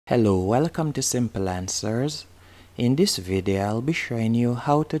Hello, welcome to Simple Answers. In this video, I'll be showing you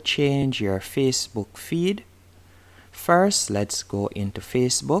how to change your Facebook feed. First, let's go into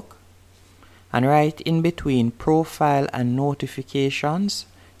Facebook. And right in between profile and notifications,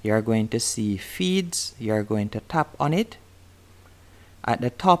 you're going to see feeds. You're going to tap on it. At the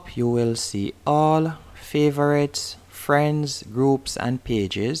top, you will see all favorites, friends, groups, and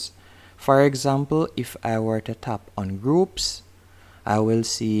pages. For example, if I were to tap on groups, I will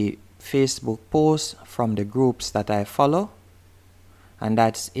see Facebook posts from the groups that I follow, and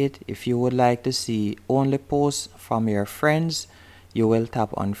that's it. If you would like to see only posts from your friends, you will tap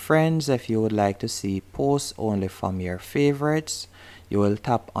on friends. If you would like to see posts only from your favorites, you will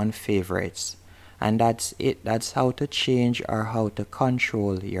tap on favorites. And that's it. That's how to change or how to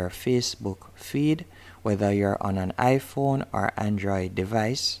control your Facebook feed, whether you're on an iPhone or Android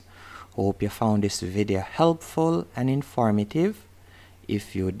device. Hope you found this video helpful and informative.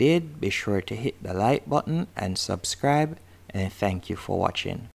 If you did, be sure to hit the like button and subscribe, and thank you for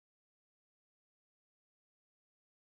watching.